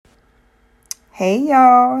Hey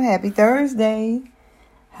y'all, happy Thursday.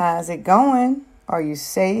 How's it going? Are you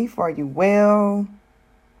safe? Are you well?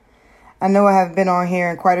 I know I haven't been on here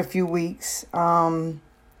in quite a few weeks. I've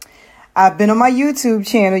been on my YouTube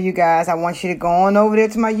channel, you guys. I want you to go on over there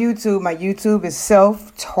to my YouTube. My YouTube is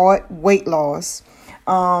Self-Taught Weight Loss.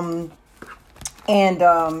 Been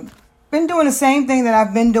doing the same thing that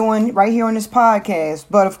I've been doing right here on this podcast.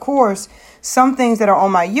 But of course, some things that are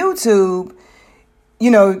on my YouTube,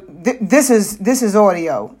 this is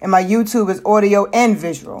audio, and my YouTube is audio and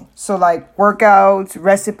visual. So like workouts,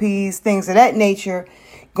 recipes, things of that nature,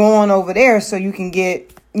 go on over there so you can get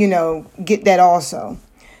that also.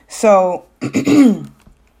 So I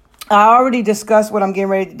already discussed what I'm getting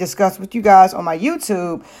ready to discuss with you guys on my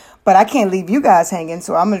YouTube, but I can't leave you guys hanging.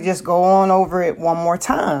 So I'm going to just go on over it one more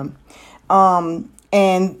time. And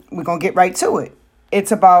we're going to get right to it.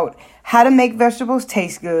 It's about how to make vegetables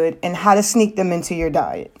taste good and how to sneak them into your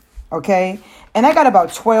diet. Okay. And I got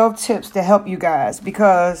about 12 tips to help you guys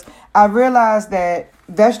because I realized that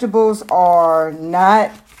vegetables are not,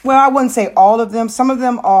 well, I wouldn't say all of them. Some of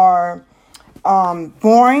them are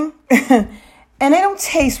boring and they don't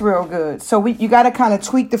taste real good. So you got to kind of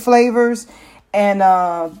tweak the flavors and,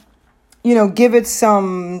 give it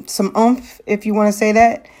some oomph, if you want to say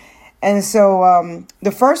that. And so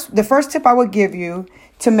the first tip I would give you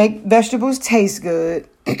to make vegetables taste good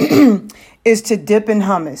is to dip in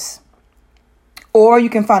hummus. Or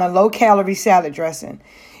you can find a low-calorie salad dressing.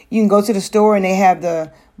 You can go to the store and they have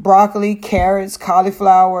the broccoli, carrots,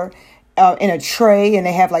 cauliflower in a tray, and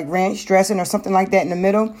they have like ranch dressing or something like that in the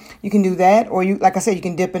middle. You can do that, or like I said, you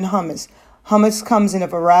can dip in hummus. Hummus comes in a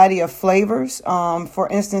variety of flavors. For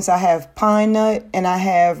instance, I have pine nut and I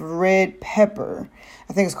have red pepper.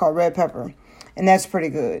 I think it's called red pepper, and that's pretty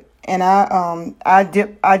good. And I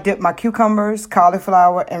dip my cucumbers,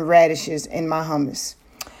 cauliflower, and radishes in my hummus.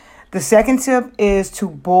 The second tip is to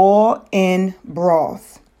boil in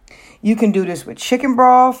broth. You can do this with chicken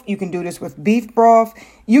broth. You can do this with beef broth.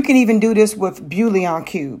 You can even do this with bouillon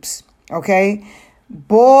cubes. Okay?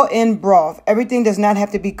 Boil in broth. Everything does not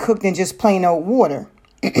have to be cooked in just plain old water.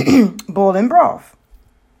 Boil in broth.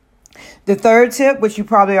 The third tip, which you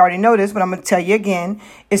probably already noticed, but I'm going to tell you again,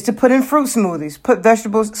 is to put in fruit smoothies. Put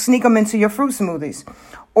vegetables, sneak them into your fruit smoothies.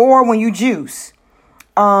 Or when you juice.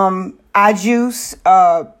 I juice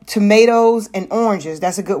tomatoes and oranges.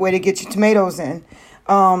 That's a good way to get your tomatoes in.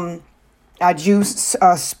 I juice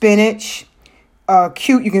spinach.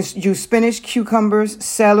 You can use spinach, cucumbers,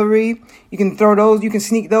 celery. You can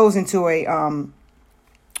sneak those into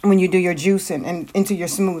when you do your juicing and into your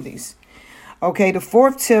smoothies. Okay, the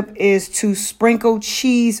fourth tip is to sprinkle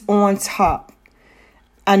cheese on top.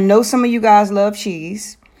 I know some of you guys love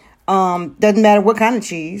cheese. Doesn't matter what kind of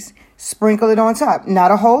cheese. Sprinkle it on top.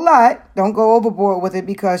 Not a whole lot. Don't go overboard with it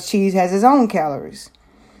because cheese has its own calories.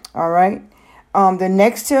 All right. The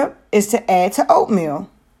next tip is to add to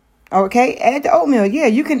oatmeal. Okay, add the oatmeal. Yeah,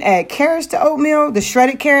 you can add carrots to oatmeal, the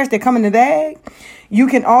shredded carrots that come in the bag. You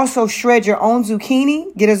can also shred your own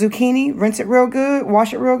zucchini. Get a zucchini, rinse it real good,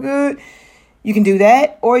 wash it real good. You can do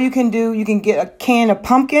that, or you can get a can of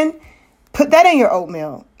pumpkin, put that in your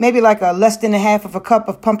oatmeal. Maybe like a less than a half of a cup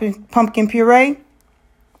of pumpkin puree.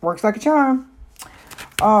 Works like a charm.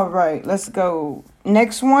 All right, let's go.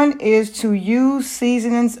 Next one is to use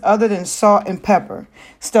seasonings other than salt and pepper.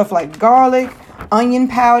 Stuff like garlic, onion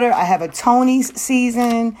powder. I have a Tony's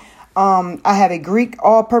seasoning. I have a Greek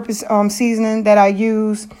all-purpose seasoning that I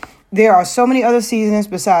use. There are so many other seasonings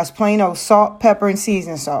besides plain old salt, pepper, and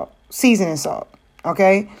seasoning salt.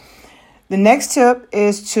 Okay. The next tip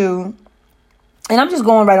is and I'm just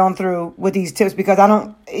going right on through with these tips because I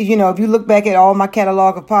don't, if you look back at all my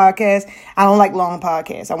catalog of podcasts, I don't like long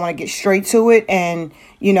podcasts. I want to get straight to it. And,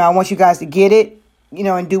 I want you guys to get it,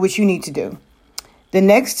 and do what you need to do. The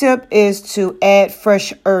next tip is to add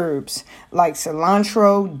fresh herbs like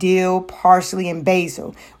cilantro, dill, parsley, and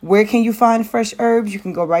basil. Where can you find fresh herbs? You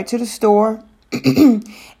can go right to the store.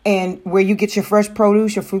 And where you get your fresh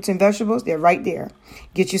produce, your fruits and vegetables, they're right there.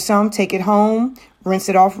 Get you some, take it home, rinse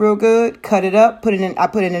it off real good, cut it up, I put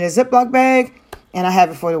it in a Ziploc bag, and I have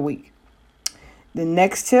it for the week. The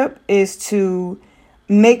next tip is to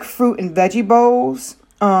make fruit and veggie bowls.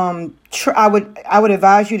 I would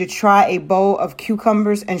advise you to try a bowl of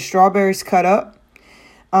cucumbers and strawberries cut up.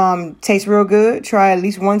 Tastes real good. Try at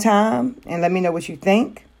least one time and let me know what you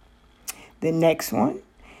think. The next one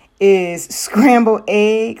is scrambled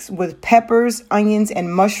eggs with peppers, onions,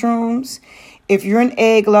 and mushrooms. If you're an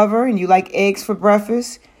egg lover and you like eggs for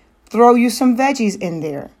breakfast, throw you some veggies in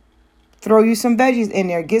there. throw you some veggies in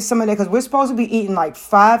there. Get some of that, because we're supposed to be eating like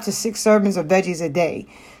 5 to 6 servings of veggies a day.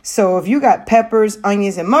 So if you got peppers,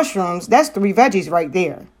 onions, and mushrooms, that's 3 veggies right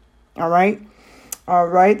there. All right.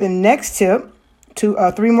 The next tip,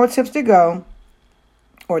 3 more tips to go,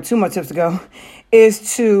 or 2 more tips to go,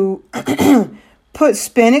 is to put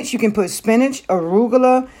spinach. You can put spinach,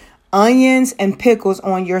 arugula, onions, and pickles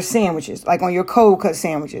on your sandwiches, like on your cold cut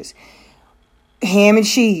sandwiches. Ham and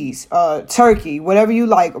cheese, turkey, whatever you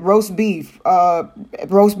like, roast beef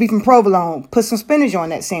and provolone. Put some spinach on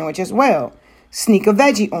that sandwich as well. Sneak a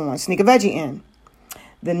veggie in.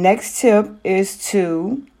 The next tip is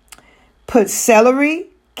to put celery,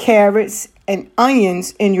 carrots, and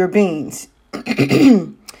onions in your beans.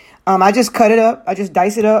 I just cut it up. I just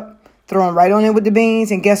dice it up, throw them right on in with the beans,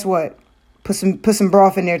 and guess what? Put some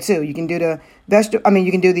broth in there too. You can do the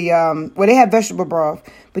they have vegetable broth,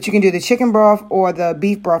 but you can do the chicken broth or the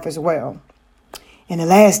beef broth as well. And the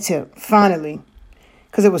last tip, finally,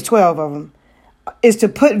 because it was 12 of them, is to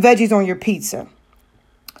put veggies on your pizza.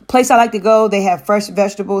 Place I like to go, they have fresh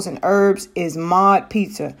vegetables and herbs, is Mod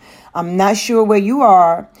Pizza. I'm not sure where you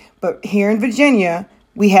are, but here in Virginia,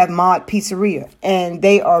 we have Mod Pizzeria, and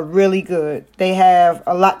they are really good. They have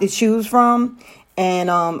a lot to choose from, and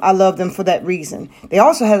I love them for that reason. They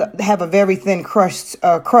also have a very thin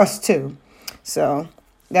crust too, so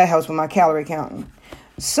that helps with my calorie counting.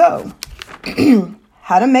 So,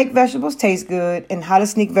 how to make vegetables taste good and how to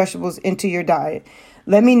sneak vegetables into your diet.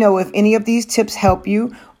 Let me know if any of these tips help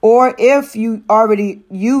you, or if you already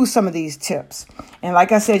use some of these tips. And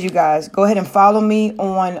like I said, you guys, go ahead and follow me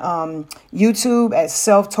on YouTube at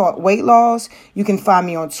Self-Taught Weight Loss. You can find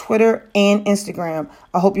me on Twitter and Instagram.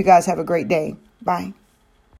 I hope you guys have a great day. Bye.